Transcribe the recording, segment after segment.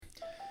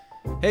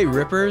Hey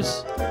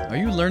Rippers, are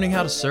you learning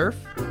how to surf?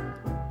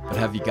 But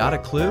have you got a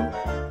clue?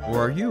 Or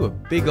are you a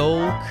big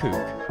old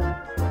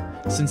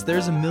kook? Since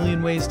there's a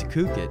million ways to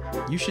kook it,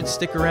 you should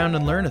stick around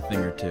and learn a thing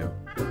or two.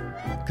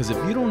 Because if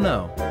you don't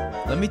know,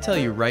 let me tell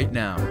you right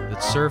now that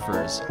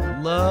surfers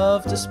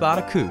love to spot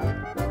a kook.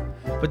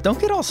 But don't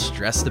get all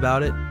stressed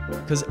about it,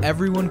 because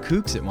everyone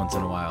kooks it once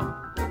in a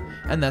while.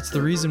 And that's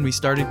the reason we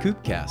started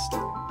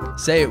Kookcast.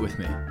 Say it with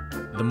me.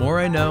 The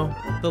more I know,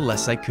 the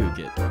less I kook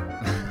it.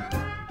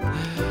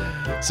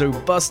 So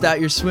bust out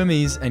your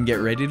swimmies and get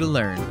ready to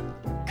learn.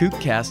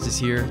 Kookcast is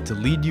here to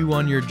lead you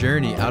on your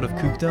journey out of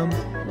kookdom,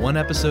 one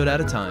episode at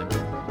a time,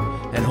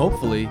 and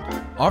hopefully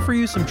offer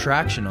you some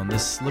traction on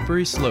this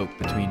slippery slope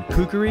between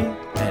kookery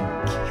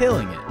and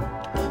killing it.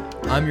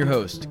 I'm your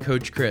host,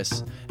 Coach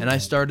Chris, and I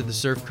started the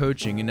surf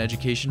coaching and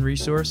education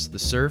resource,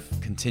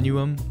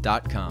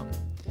 thesurfcontinuum.com.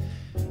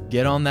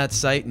 Get on that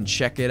site and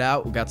check it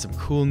out. We've got some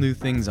cool new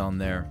things on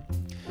there.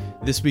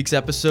 This week's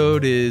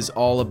episode is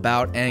all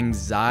about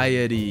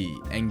anxiety.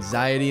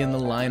 Anxiety in the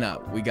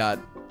lineup. We got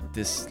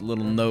this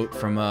little note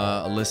from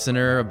a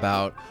listener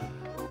about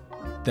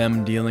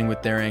them dealing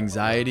with their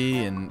anxiety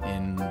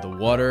in the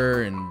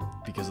water and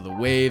because of the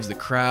waves, the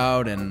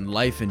crowd, and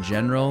life in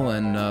general.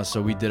 And so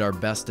we did our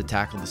best to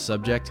tackle the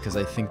subject because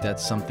I think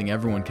that's something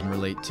everyone can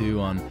relate to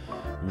on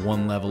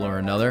one level or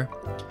another.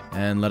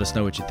 And let us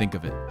know what you think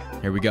of it.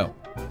 Here we go.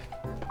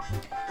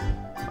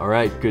 All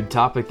right, good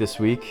topic this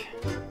week.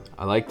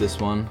 I like this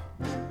one.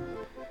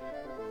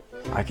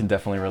 I can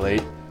definitely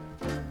relate.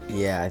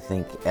 Yeah, I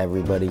think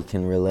everybody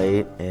can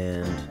relate,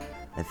 and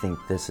I think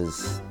this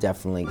is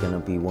definitely going to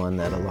be one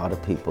that a lot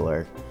of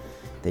people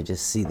they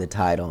just see the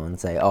title and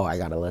say, oh, I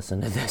got to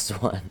listen to this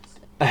one.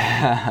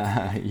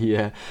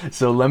 Yeah,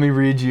 so let me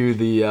read you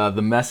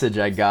the message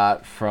I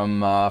got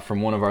from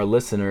one of our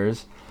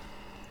listeners.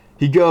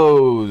 He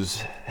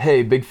goes,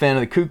 hey, big fan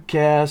of the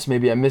Kookcast.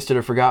 Maybe I missed it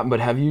or forgotten, but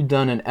have you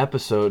done an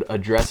episode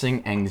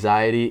addressing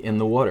anxiety in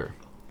the water?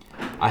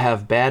 I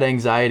have bad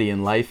anxiety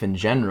in life in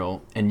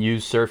general and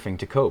use surfing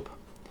to cope.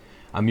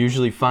 I'm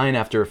usually fine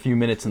after a few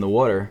minutes in the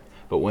water,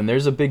 but when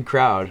there's a big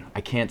crowd, I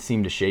can't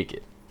seem to shake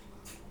it.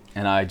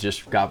 And I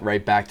just got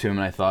right back to him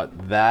and I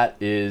thought, that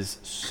is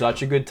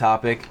such a good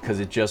topic because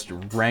it just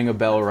rang a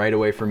bell right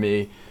away for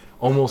me.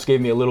 Almost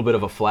gave me a little bit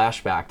of a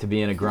flashback to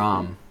being a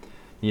Grom.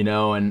 You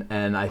know,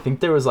 and I think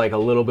there was like a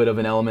little bit of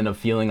an element of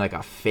feeling like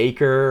a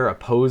faker, a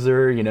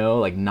poser, you know,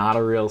 like not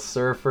a real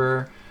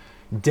surfer.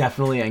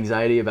 Definitely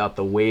anxiety about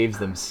the waves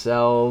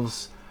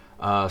themselves.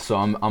 So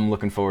I'm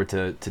looking forward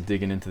to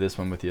digging into this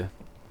one with you.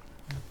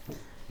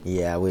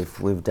 Yeah,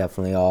 we've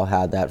definitely all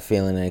had that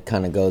feeling, and it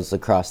kind of goes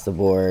across the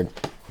board,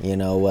 you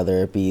know, whether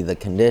it be the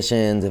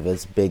conditions, if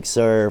it's big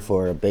surf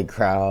or a big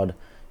crowd,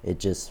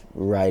 it just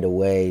right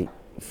away,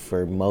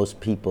 for most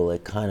people,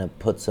 it kind of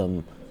puts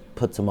them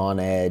on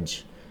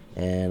edge.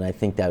 And I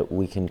think that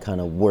we can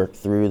kind of work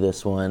through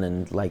this one,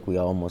 and like we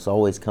almost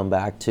always come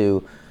back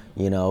to,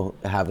 you know,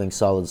 having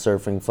solid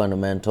surfing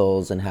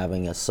fundamentals and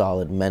having a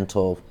solid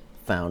mental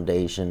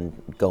foundation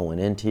going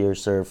into your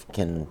surf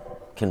can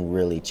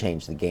really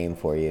change the game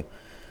for you.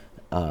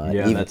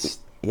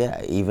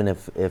 Even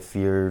if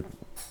you're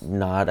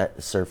not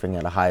surfing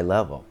at a high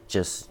level,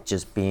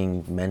 just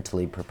being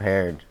mentally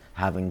prepared,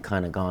 having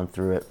kind of gone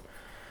through it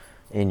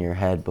in your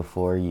head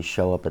before you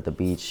show up at the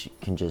beach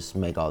can just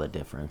make all the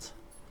difference.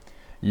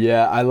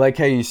 Yeah, I like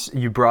how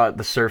you brought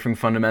the surfing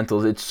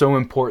fundamentals. It's so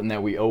important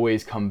that we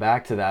always come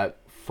back to that,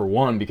 for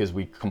one, because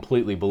we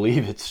completely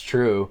believe it's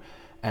true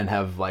and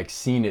have like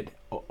seen it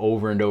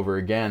over and over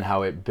again,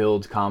 how it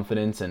builds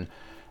confidence and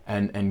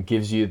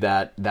gives you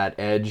that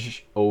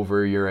edge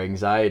over your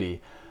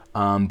anxiety.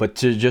 But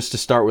to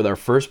start with our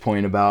first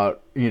point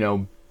about, you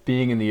know,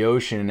 being in the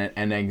ocean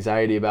and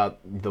anxiety about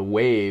the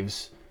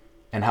waves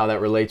and how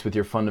that relates with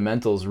your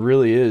fundamentals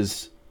really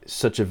is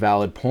such a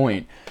valid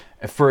point.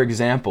 For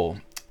example,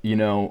 you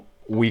know,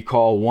 we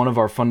call one of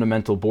our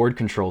fundamental board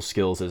control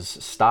skills is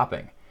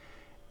stopping.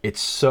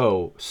 It's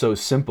so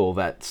simple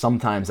that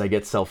sometimes I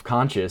get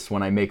self-conscious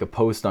when I make a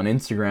post on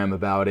Instagram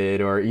about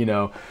it, or, you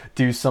know,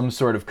 do some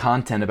sort of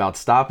content about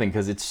stopping,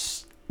 because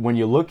it's, when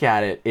you look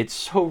at it, it's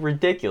so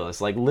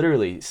ridiculous. Like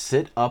literally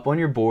sit up on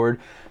your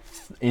board,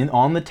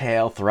 on the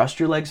tail, thrust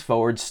your legs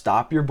forward,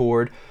 stop your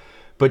board.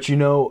 But you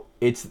know,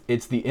 it's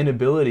the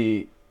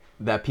inability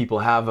that people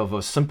have of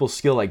a simple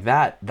skill like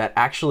that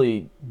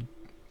actually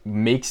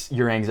makes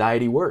your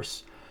anxiety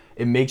worse.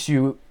 It makes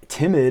you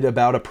timid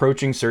about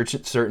approaching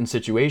certain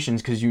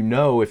situations, because you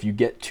know if you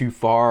get too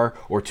far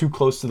or too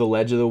close to the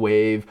ledge of the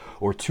wave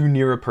or too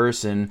near a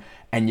person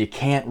and you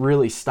can't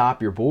really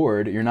stop your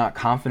board, you're not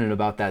confident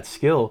about that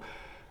skill,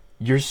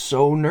 you're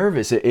so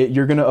nervous.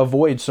 You're going to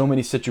avoid so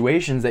many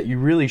situations that you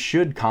really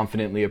should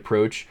confidently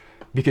approach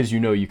because you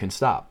know you can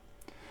stop.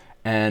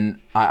 And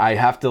I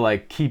have to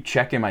like keep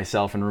checking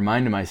myself and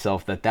reminding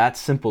myself that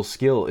simple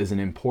skill is an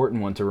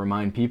important one to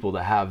remind people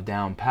to have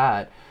down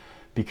pat,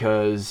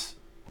 because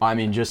I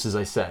mean, just as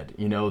I said,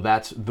 you know,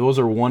 those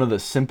are one of the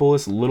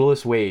simplest,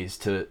 littlest ways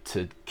to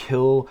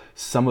kill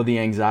some of the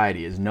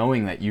anxiety, is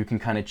knowing that you can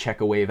kind of check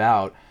a wave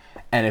out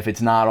And if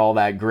it's not all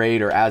that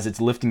great, or as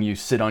it's lifting you,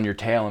 sit on your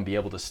tail and be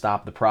able to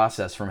stop the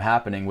process from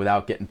happening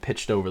without getting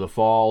pitched over the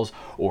falls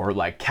or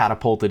like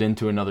catapulted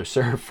into another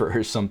surfer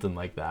or something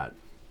like that.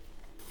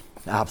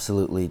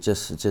 Absolutely,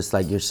 just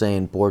like you're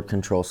saying, board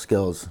control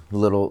skills,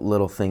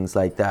 little things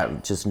like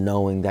that. Just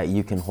knowing that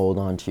you can hold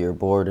on to your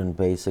board in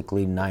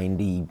basically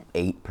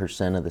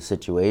 98% of the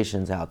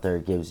situations out there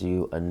gives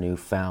you a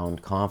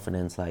newfound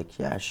confidence. Like,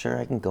 yeah, sure,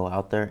 I can go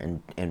out there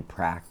and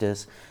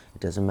practice. It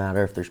doesn't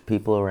matter if there's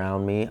people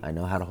around me. I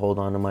know how to hold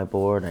on to my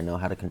board. I know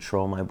how to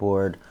control my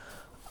board,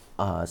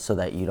 so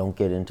that you don't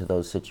get into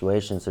those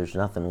situations. There's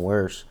nothing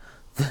worse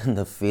than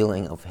the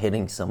feeling of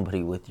hitting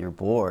somebody with your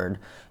board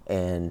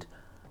and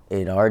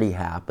it already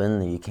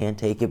happened. You can't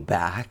take it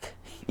back,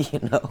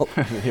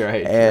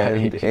 Right,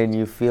 and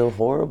you feel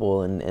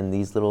horrible. And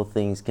these little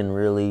things can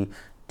really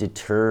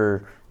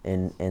deter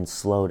and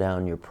slow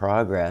down your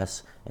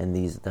progress. And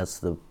that's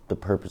the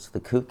purpose of the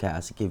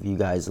KookCast, give you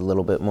guys a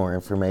little bit more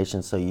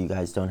information so you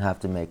guys don't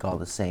have to make all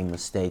the same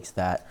mistakes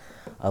that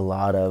a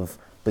lot of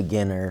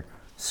beginner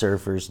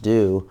surfers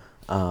do.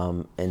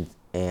 And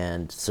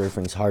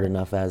surfing's hard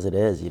enough as it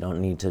is. You don't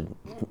need to,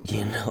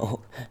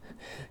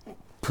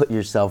 put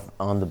yourself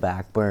on the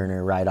back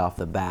burner right off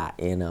the bat.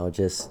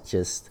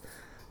 Just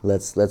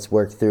let's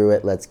work through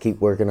it. Let's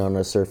keep working on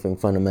our surfing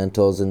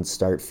fundamentals and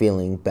start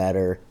feeling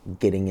better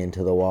getting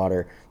into the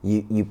water.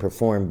 You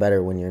perform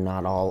better when you're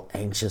not all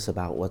anxious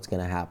about what's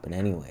going to happen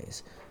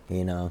anyways,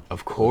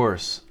 Of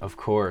course,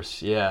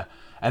 yeah.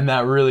 And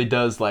that really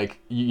does,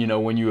 like,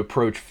 when you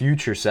approach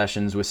future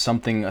sessions with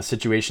a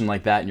situation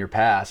like that in your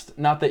past,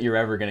 not that you're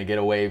ever going to get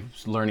away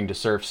learning to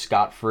surf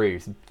scot-free.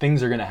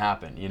 Things are going to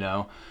happen,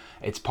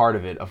 It's part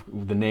of it.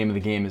 The name of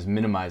the game is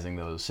minimizing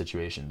those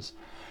situations.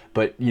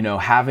 But,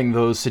 having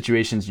those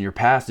situations in your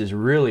past is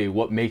really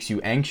what makes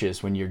you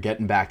anxious when you're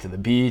getting back to the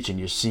beach and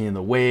you're seeing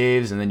the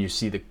waves, and then you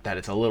see that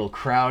it's a little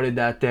crowded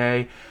that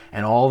day,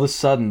 and all of a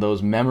sudden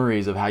those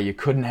memories of how you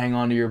couldn't hang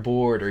onto your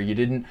board, or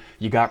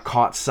you got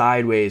caught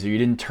sideways, or you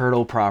didn't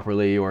turtle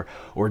properly, or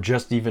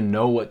just even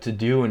know what to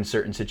do in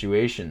certain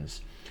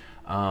situations,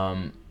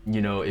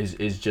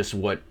 is just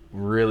what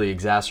really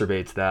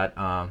exacerbates that.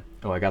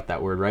 I got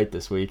that word right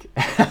this week.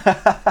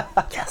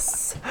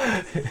 Yes.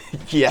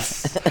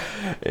 Yes.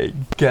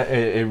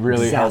 It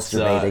really helps.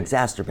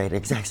 Exacerbate.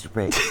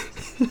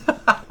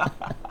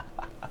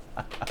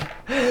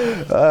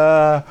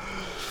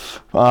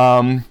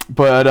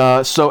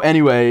 So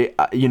anyway,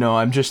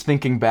 I'm just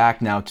thinking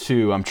back now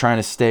too. I'm trying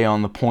to stay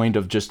on the point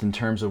of just in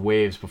terms of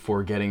waves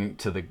before getting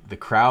to the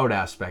crowd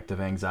aspect of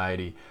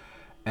anxiety.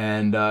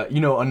 And,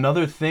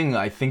 another thing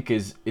I think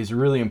is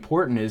really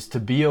important is to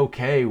be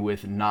okay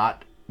with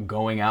not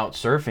going out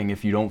surfing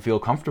if you don't feel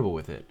comfortable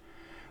with it.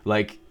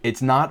 Like,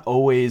 it's not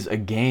always a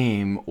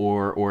game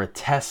or a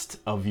test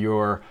of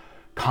your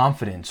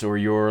confidence or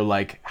your,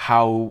 like,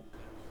 how,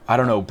 I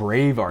don't know,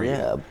 brave are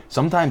you?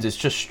 Sometimes it's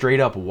just straight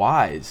up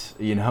wise,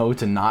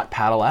 to not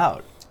paddle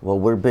out. Well,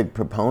 we're big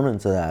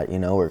proponents of that.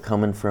 We're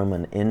coming from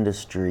an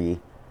industry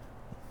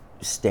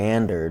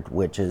standard,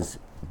 which is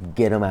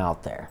get them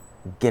out there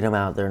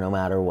no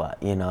matter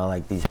what.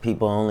 Like, these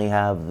people only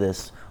have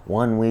this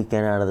one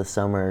weekend out of the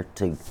summer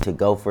to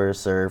go for a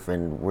surf,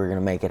 and we're going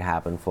to make it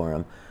happen for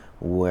them.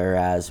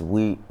 Whereas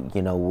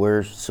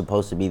we're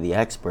supposed to be the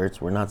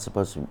experts. We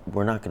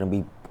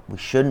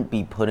shouldn't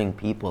be putting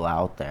people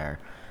out there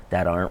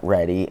that aren't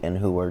ready and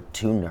who are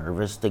too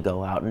nervous to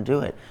go out and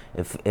do it.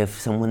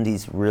 If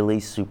someone's really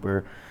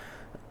super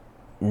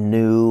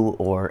new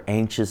or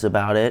anxious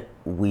about it,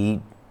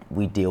 we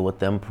deal with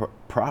them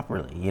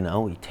properly.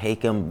 We take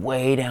them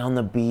way down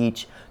the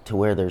beach to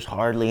where there's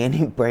hardly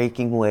any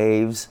breaking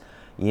waves,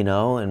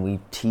 and we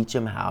teach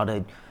them how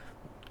to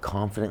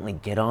confidently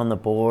get on the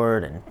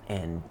board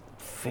and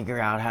figure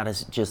out how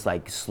to just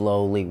like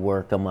slowly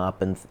work them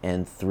up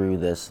and through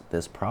this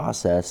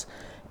process.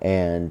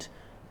 And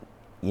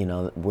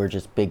we're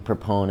just big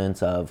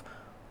proponents of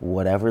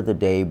whatever the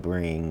day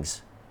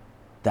brings.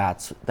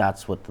 That's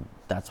what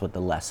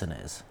the lesson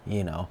is.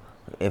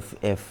 If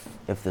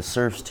the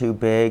surf's too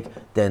big,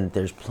 then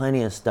there's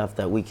plenty of stuff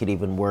that we could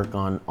even work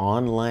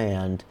on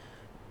land,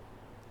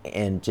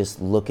 and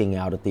just looking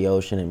out at the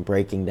ocean and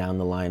breaking down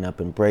the lineup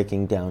and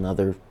breaking down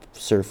other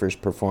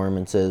surfers'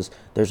 performances.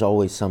 There's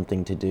always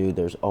something to do.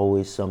 There's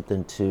always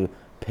something to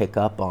pick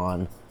up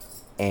on,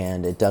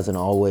 and it doesn't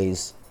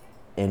always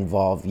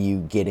involve you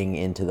getting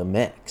into the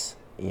mix,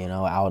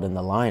 out in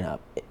the lineup.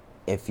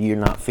 If you're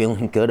not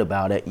feeling good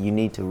about it, you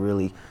need to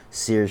really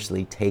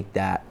seriously take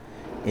that,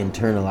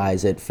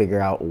 internalize it,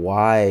 figure out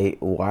why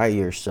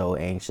you're so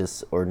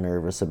anxious or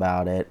nervous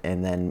about it,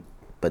 and then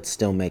but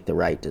still make the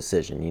right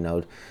decision.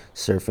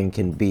 Surfing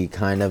can be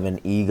kind of an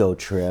ego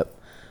trip,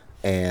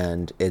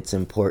 and it's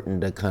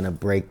important to kind of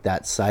break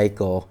that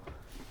cycle.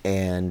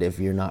 And if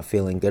you're not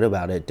feeling good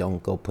about it,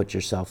 don't go put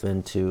yourself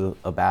into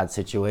a bad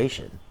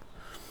situation.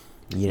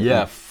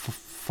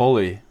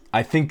 Fully.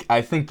 I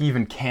think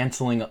even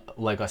canceling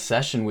like a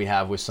session we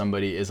have with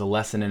somebody is a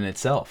lesson in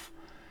itself.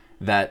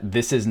 That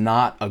this is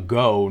not a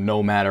go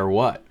no matter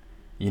what.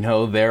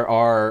 There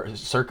are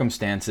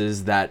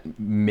circumstances that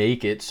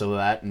make it so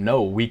that,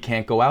 no, we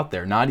can't go out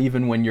there. Not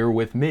even when you're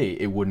with me,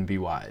 it wouldn't be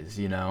wise.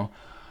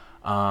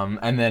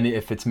 And then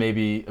if it's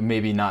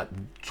maybe not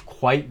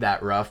quite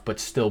that rough, but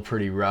still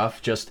pretty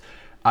rough,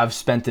 I've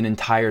spent an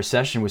entire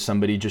session with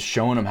somebody just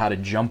showing them how to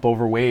jump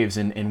over waves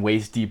in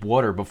waist deep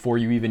water before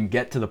you even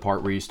get to the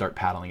part where you start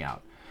paddling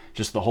out.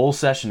 Just the whole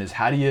session is,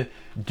 how do you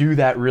do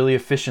that really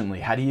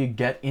efficiently? How do you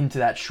get into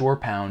that shore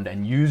pound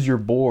and use your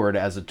board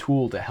as a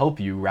tool to help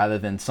you, rather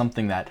than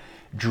something that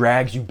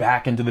drags you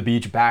back into the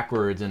beach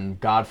backwards and,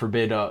 God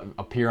forbid,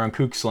 appear on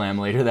Kook Slam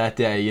later that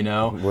day,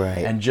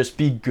 Right. And just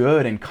be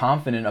good and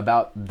confident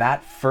about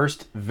that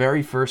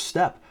very first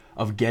step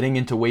of getting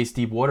into waist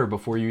deep water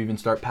before you even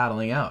start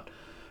paddling out.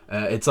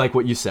 It's like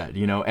what you said,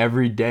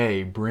 every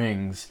day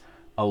brings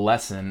a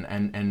lesson,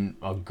 and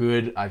a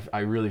good, I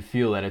really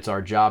feel that it's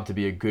our job to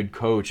be a good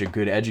coach, a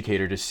good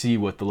educator, to see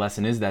what the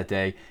lesson is that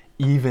day,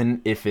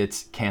 even if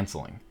it's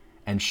canceling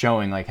and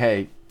showing like,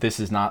 hey, this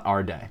is not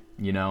our day,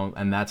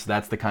 and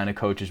that's the kind of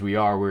coaches we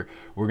are. We're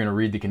going to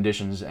read the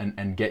conditions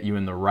and get you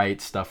in the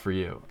right stuff for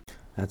you.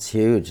 That's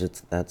huge.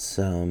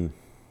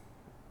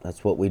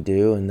 That's what we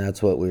do, and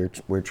that's what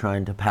we're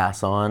trying to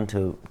pass on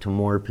to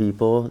more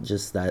people.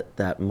 Just that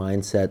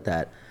mindset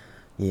that,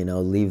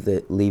 leave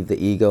the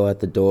ego at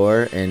the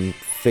door and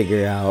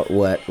figure out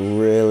what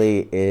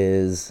really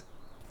is,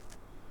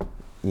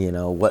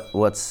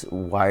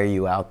 why are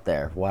you out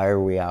there? Why are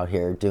we out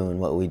here doing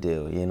what we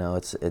do?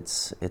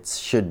 It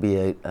should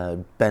be a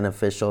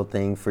beneficial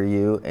thing for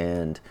you,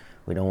 and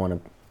we don't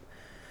want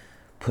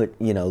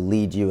to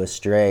lead you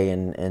astray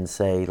and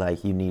say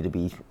like you need to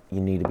be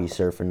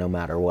surfing no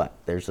matter what.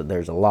 There's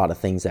a lot of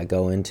things that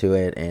go into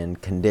it, and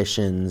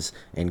conditions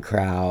and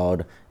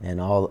crowd and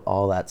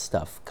all that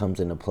stuff comes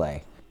into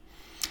play.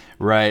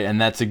 Right, and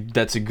that's a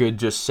good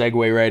just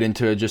segue right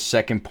into just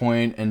second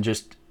point, and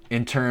just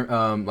in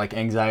term like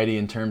anxiety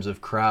in terms of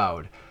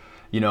crowd.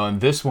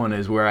 And this one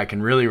is where I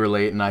can really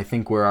relate, and I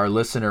think where our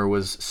listener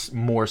was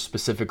more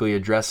specifically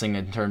addressing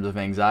in terms of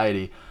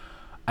anxiety.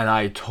 And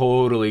I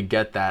totally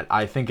get that.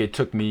 I think it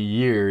took me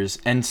years,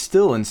 and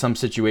still in some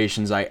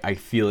situations I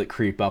feel it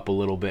creep up a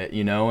little bit,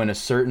 in a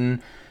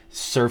certain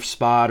surf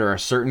spot or a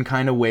certain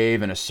kind of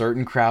wave and a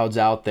certain crowd's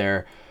out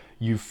there,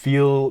 you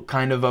feel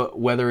kind of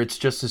whether it's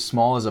just as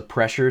small as a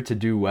pressure to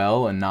do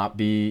well and not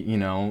be,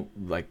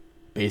 like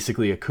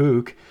basically a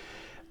kook.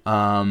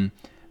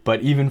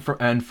 But even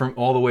from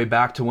all the way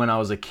back to when I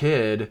was a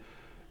kid,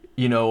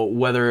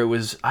 whether it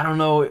was, I don't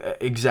know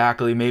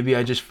exactly, maybe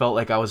I just felt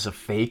like I was a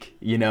fake,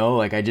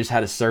 like I just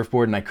had a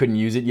surfboard and I couldn't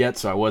use it yet,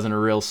 so I wasn't a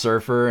real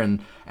surfer, and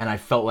I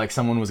felt like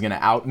someone was going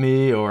to out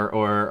me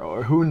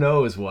or who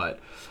knows what.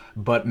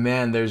 But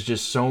man, there's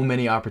just so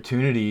many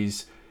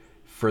opportunities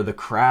for the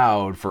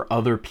crowd, for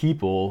other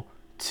people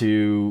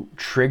to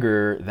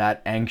trigger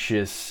that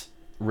anxious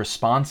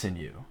response in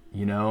you,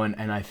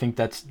 and I think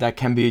that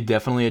can be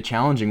definitely a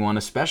challenging one,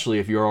 especially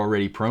if you're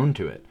already prone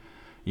to it,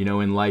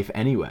 in life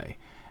anyway.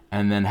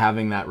 And then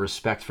having that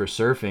respect for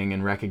surfing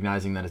and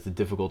recognizing that it's a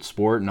difficult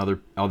sport and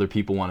other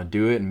people want to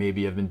do it, and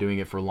maybe have been doing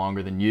it for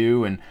longer than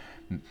you, and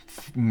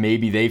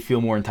maybe they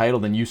feel more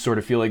entitled and you sort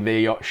of feel like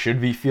they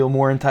should feel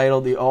more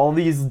entitled. All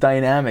these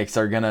dynamics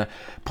are going to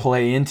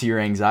play into your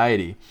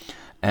anxiety.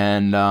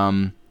 And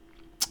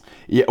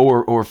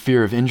or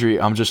fear of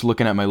injury. I'm just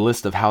looking at my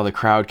list of how the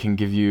crowd can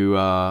give you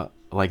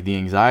like the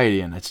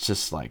anxiety, and it's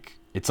just like,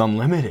 it's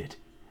unlimited.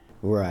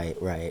 Right.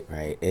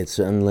 It's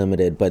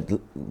unlimited, but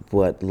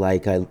what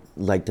I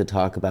like to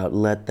talk about,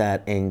 let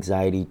that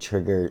anxiety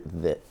trigger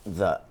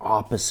the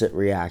opposite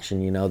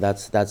reaction.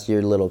 That's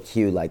your little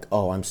cue, like,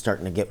 oh, I'm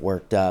starting to get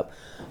worked up.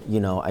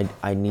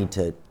 I need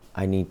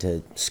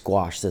to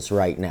squash this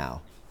right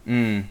now.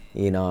 I'm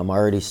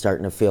already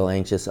starting to feel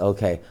anxious.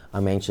 Okay,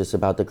 I'm anxious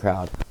about the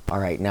crowd. All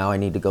right, now I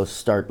need to go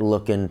start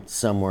looking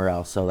somewhere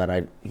else so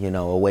that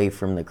away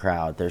from the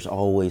crowd. There's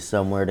always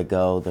somewhere to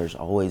go. There's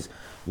always,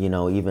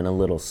 even a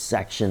little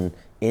section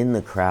in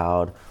the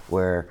crowd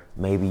where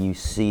maybe you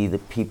see the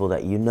people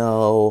that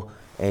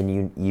and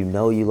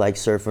you like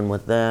surfing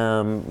with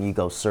them. You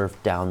go surf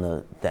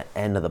down the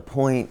end of the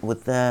point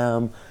with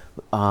them.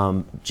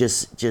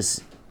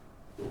 Just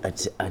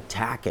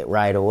attack it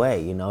right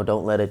away.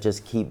 Don't let it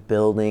just keep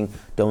building.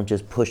 Don't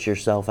just push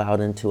yourself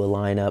out into a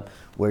lineup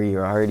where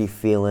you're already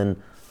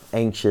feeling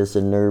anxious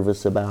and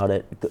nervous about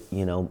it.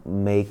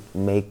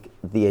 Make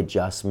the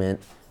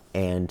adjustment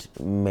and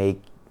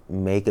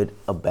make it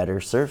a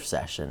better surf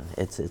session.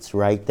 It's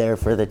right there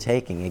for the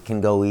taking. It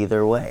can go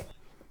either way.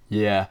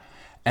 Yeah,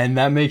 and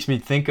that makes me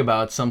think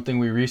about something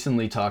we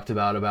recently talked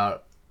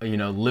about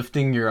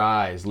lifting your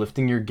eyes,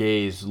 lifting your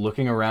gaze,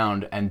 looking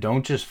around, and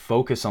don't just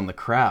focus on the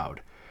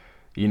crowd.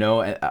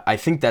 I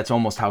think that's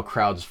almost how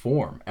crowds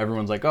form.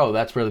 Everyone's like, oh,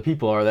 that's where the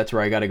people are. That's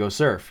where I got to go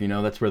surf.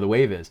 That's where the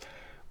wave is.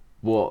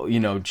 Well,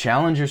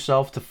 challenge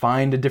yourself to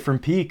find a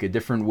different peak, a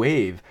different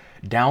wave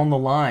down the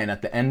line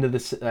at the end of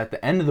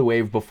the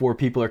wave before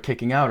people are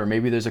kicking out, or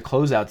maybe there's a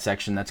closeout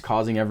section that's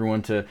causing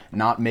everyone to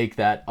not make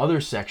that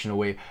other section a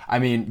wave. I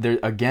mean, there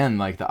again,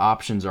 like the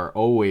options are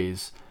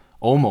always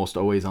almost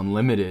always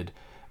unlimited.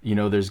 You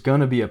know, there's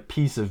gonna be a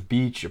piece of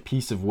beach, a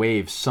piece of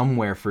wave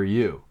somewhere for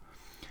you.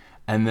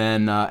 And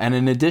then, and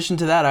in addition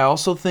to that, I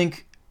also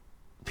think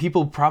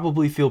people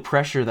probably feel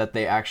pressure that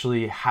they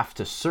actually have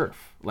to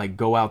surf, like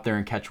go out there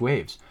and catch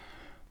waves.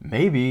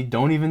 Maybe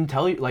don't even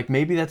tell you, like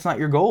maybe that's not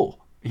your goal.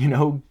 You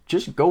know,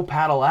 just go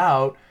paddle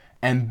out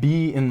and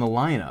be in the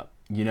lineup,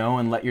 you know,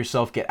 and let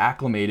yourself get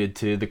acclimated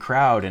to the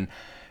crowd. And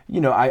you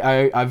know,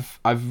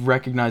 I've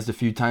recognized a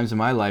few times in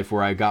my life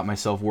where I got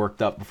myself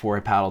worked up before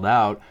I paddled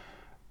out,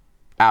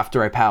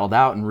 after I paddled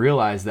out and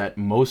realized that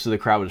most of the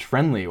crowd was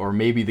friendly, or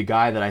maybe the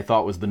guy that I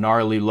thought was the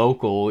gnarly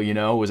local, you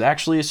know, was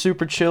actually a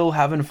super chill,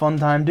 having a fun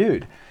time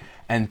dude.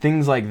 And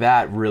things like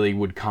that really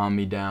would calm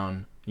me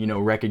down, you know,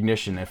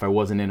 recognition if I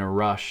wasn't in a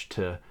rush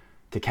to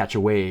catch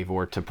a wave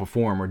or to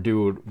perform or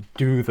do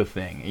the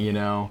thing, you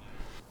know.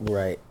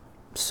 Right.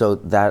 So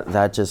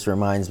that just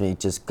reminds me,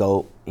 just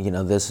go, you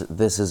know, this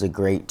is a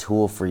great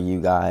tool for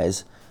you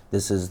guys.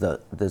 This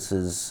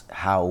is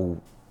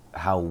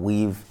how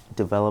we've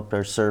developed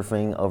our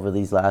surfing over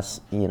these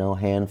last, you know,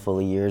 handful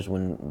of years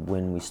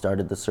when we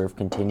started the Surf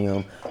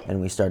Continuum and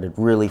we started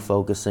really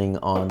focusing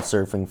on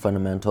surfing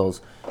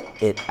fundamentals.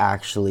 It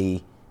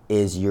actually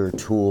is your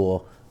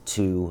tool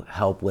to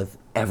help with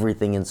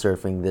everything in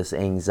surfing, this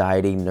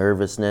anxiety,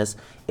 nervousness.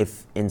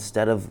 If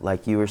instead of,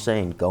 like you were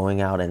saying,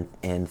 going out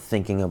and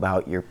thinking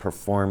about your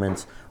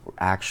performance,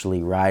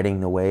 actually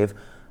riding the wave,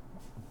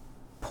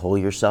 pull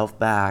yourself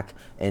back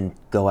and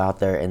go out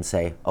there and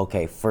say,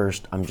 okay,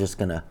 first I'm just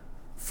gonna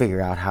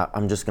figure out how,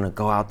 I'm just gonna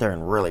go out there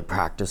and really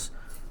practice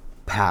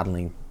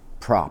paddling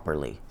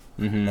properly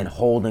and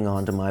holding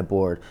onto my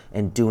board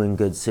and doing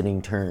good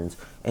sitting turns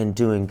and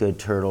doing good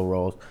turtle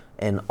rolls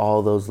and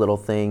all those little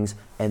things.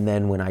 And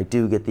then when I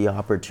do get the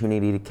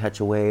opportunity to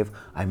catch a wave,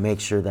 I make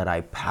sure that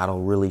I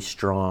paddle really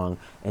strong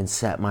and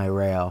set my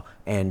rail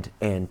and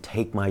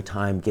take my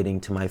time getting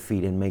to my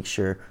feet and make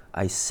sure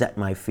I set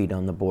my feet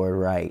on the board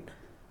right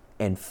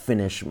and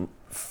finish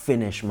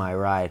my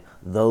ride.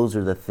 Those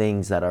are the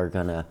things that are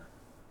gonna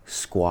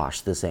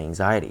squash this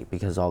anxiety,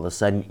 because all of a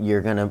sudden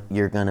you're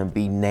gonna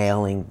be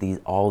nailing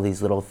all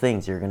these little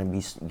things.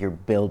 You're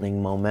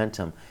building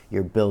momentum.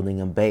 You're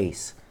building a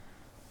base,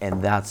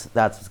 and that's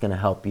what's gonna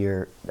help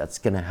you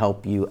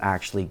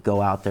actually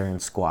go out there and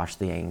squash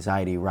the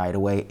anxiety right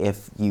away.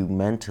 If you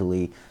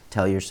mentally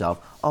tell yourself,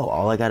 oh,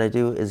 all I gotta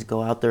do is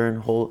go out there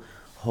and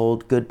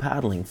hold good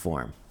paddling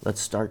form.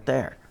 Let's start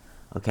there.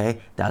 Okay,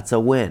 that's a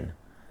win.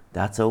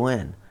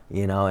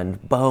 You know,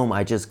 and boom,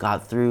 I just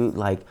got through.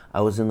 Like,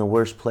 I was in the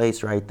worst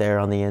place right there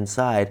on the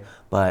inside,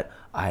 but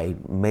I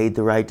made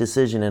the right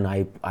decision and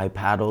I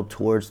paddled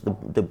towards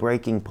the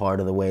breaking part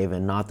of the wave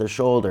and not the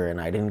shoulder,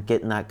 and I didn't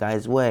get in that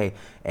guy's way,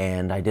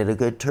 and I did a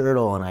good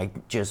turtle, and I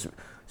just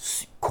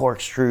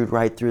corkscrewed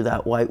right through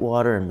that white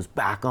water and was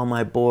back on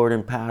my board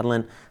and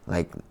paddling.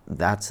 Like,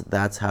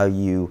 that's how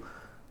you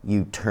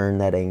turn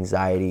that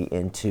anxiety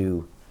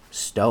into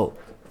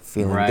stoke,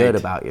 feeling good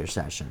about your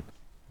session.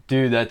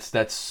 Dude,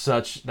 that's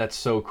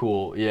so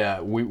cool. Yeah,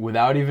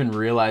 without even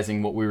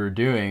realizing what we were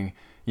doing,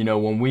 you know,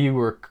 when we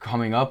were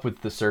coming up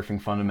with the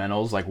surfing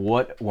fundamentals, like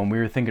when we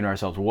were thinking to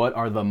ourselves, what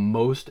are the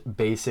most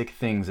basic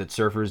things that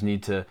surfers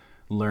need to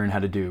learn how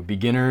to do?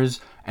 Beginners,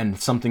 and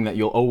something that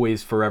you'll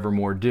always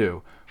forevermore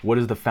do. What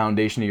is the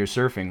foundation of your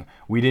surfing?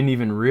 We didn't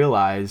even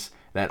realize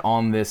that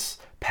on this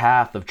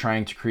path of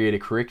trying to create a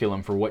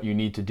curriculum for what you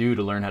need to do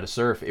to learn how to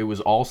surf, it was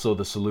also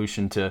the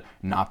solution to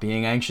not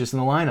being anxious in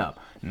the lineup,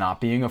 not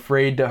being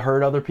afraid to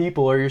hurt other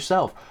people or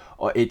yourself.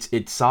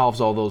 It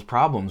solves all those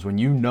problems when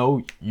you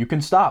know you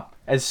can stop.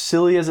 As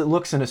silly as it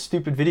looks in a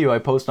stupid video I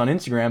post on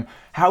Instagram,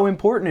 how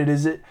important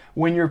is it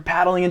when you're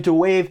paddling into a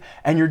wave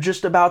and you're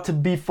just about to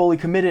be fully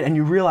committed and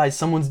you realize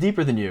someone's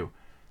deeper than you?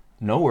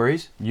 No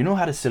worries. You know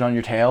how to sit on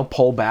your tail,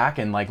 pull back,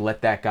 and like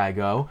let that guy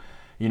go.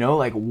 You know,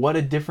 like what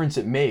a difference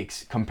it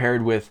makes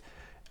compared with,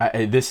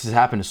 this has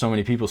happened to so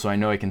many people, so I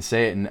know I can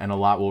say it and a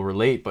lot will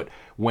relate, but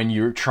when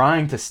you're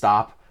trying to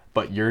stop,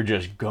 but you're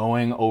just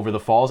going over the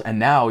falls, and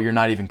now you're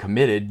not even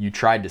committed, you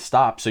tried to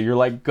stop, so you're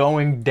like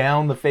going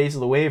down the face of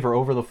the wave or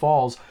over the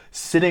falls,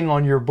 sitting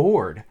on your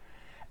board,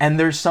 and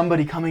there's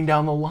somebody coming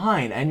down the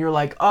line, and you're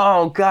like,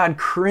 oh God,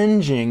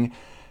 cringing.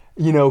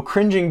 You know,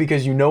 cringing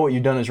because you know what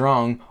you've done is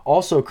wrong.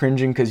 Also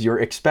cringing because you're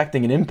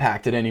expecting an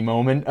impact at any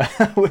moment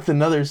with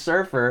another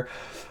surfer.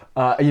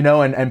 You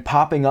know, and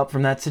popping up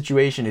from that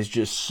situation is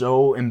just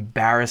so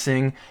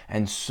embarrassing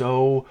and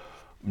so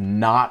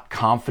not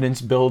confidence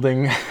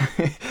building.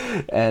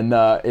 And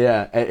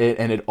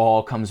and it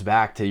all comes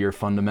back to your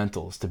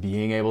fundamentals, to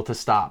being able to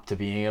stop, to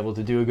being able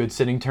to do a good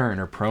sitting turn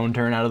or prone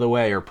turn out of the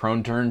way, or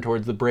prone turn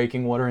towards the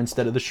breaking water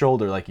instead of the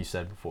shoulder, like you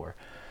said before.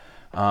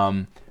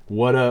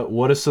 What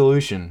a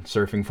solution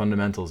surfing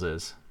fundamentals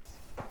is.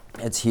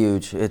 It's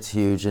huge,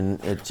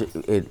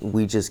 and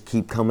we just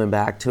keep coming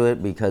back to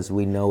it because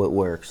we know it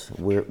works.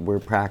 We're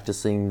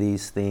practicing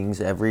these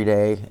things every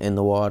day in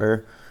the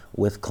water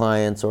with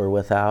clients or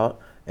without,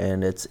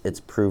 and it's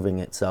proving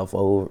itself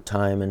over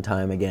time and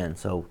time again.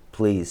 So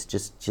please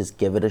just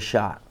give it a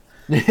shot.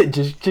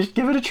 just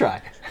give it a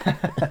try.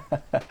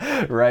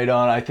 Right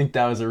on. I think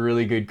that was a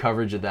really good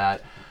coverage of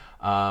that.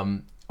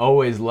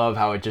 Always love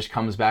how it just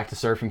comes back to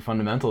surfing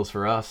fundamentals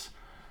for us.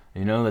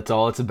 That's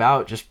all it's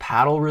about. Just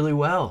paddle really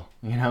well.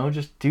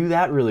 Just do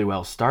that really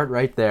well. Start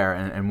right there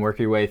and work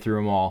your way through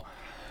them all.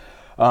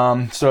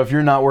 So if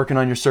you're not working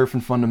on your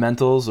surfing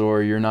fundamentals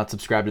or you're not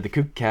subscribed to the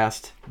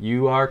KookCast,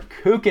 you are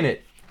kooking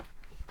it.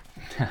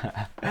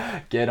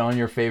 Get on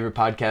your favorite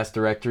podcast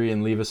directory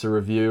and leave us a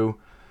review.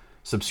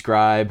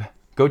 Subscribe.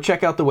 Go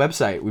check out the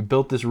website. We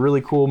built this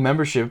really cool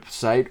membership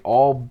site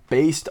all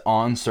based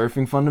on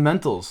surfing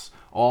fundamentals.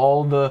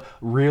 All the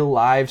real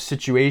live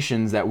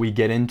situations that we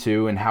get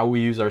into and how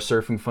we use our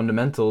surfing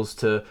fundamentals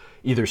to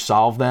either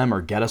solve them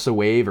or get us a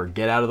wave or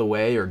get out of the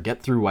way or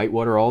get through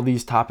whitewater. All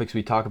these topics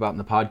we talk about in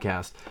the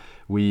podcast.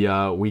 We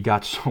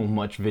got so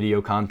much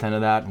video content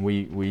of that, and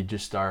we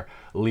just are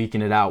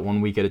leaking it out 1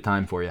 week at a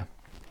time for you.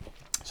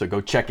 So go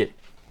check it.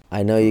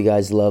 I know you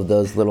guys love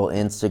those little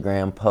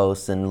Instagram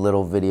posts and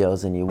little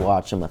videos, and you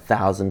watch them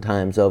 1,000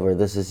 times over.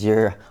 This is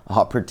your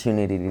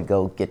opportunity to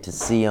go get to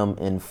see them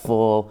in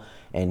full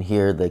and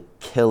hear the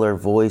killer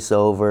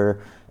voiceover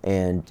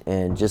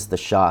and just the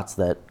shots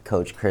that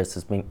Coach Chris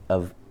has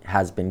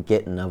been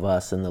getting of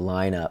us in the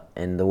lineup.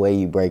 And the way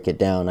you break it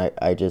down,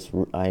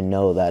 I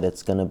know that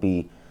it's going to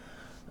be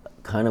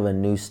kind of a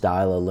new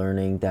style of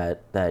learning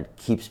that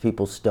keeps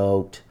people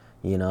stoked.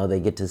 They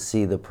get to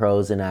see the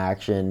pros in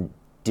action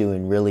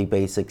doing really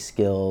basic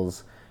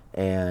skills,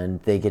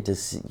 and they get to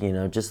see,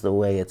 just the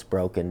way it's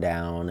broken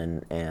down,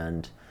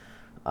 and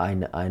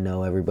I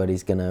know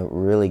everybody's gonna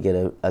really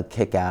get a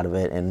kick out of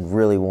it and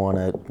really want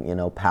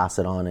to pass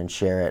it on and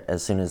share it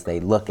as soon as they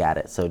look at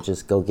it. So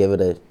just go give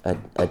it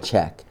a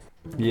check.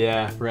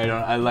 Yeah, right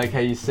on. I like how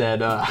you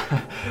said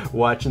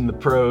watching the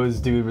pros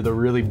do the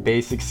really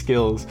basic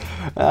skills.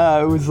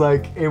 It was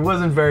like, it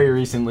wasn't very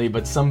recently,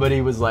 but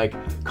somebody was like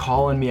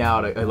calling me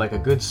out. Like a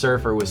good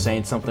surfer was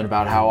saying something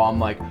about how I'm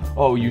like,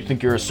 oh, you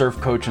think you're a surf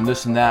coach and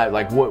this and that.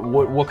 Like,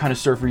 what kind of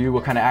surfer are you?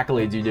 What kind of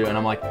accolades do you do? And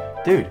I'm like,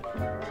 dude,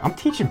 I'm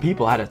teaching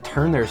people how to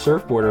turn their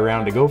surfboard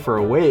around to go for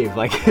a wave.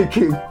 Like,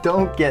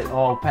 don't get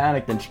all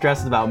panicked and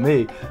stressed about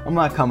me. I'm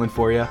not coming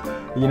for you.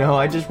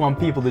 I just want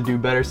people to do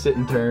better sit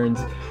and turns,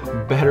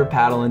 better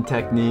paddling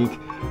technique.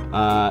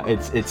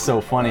 It's so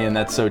funny, and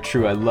that's so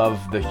true. I love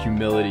the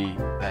humility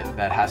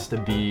that has to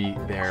be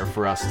there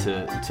for us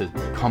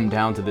to come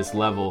down to this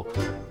level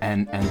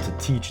and to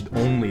teach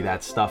only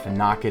that stuff and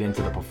not get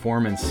into the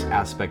performance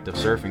aspect of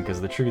surfing,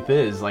 because the truth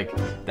is, like,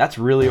 that's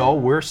really all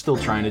we're still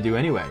trying to do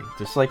anyway.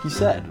 Just like you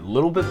said, a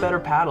little bit better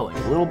paddling,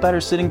 a little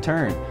better sitting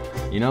turn.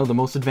 The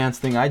most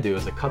advanced thing I do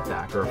is a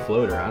cutback or a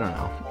floater. I don't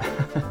know.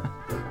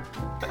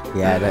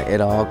 Yeah,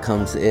 it all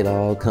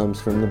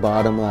comes from the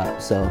bottom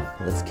up. So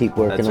let's keep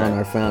working on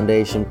our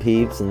foundation,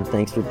 peeps. And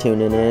thanks for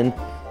tuning in,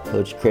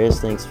 Coach Chris.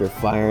 Thanks for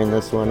firing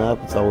this one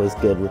up. It's always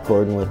good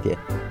recording with you.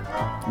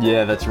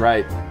 Yeah, that's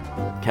right.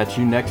 Catch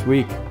you next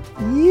week.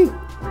 You.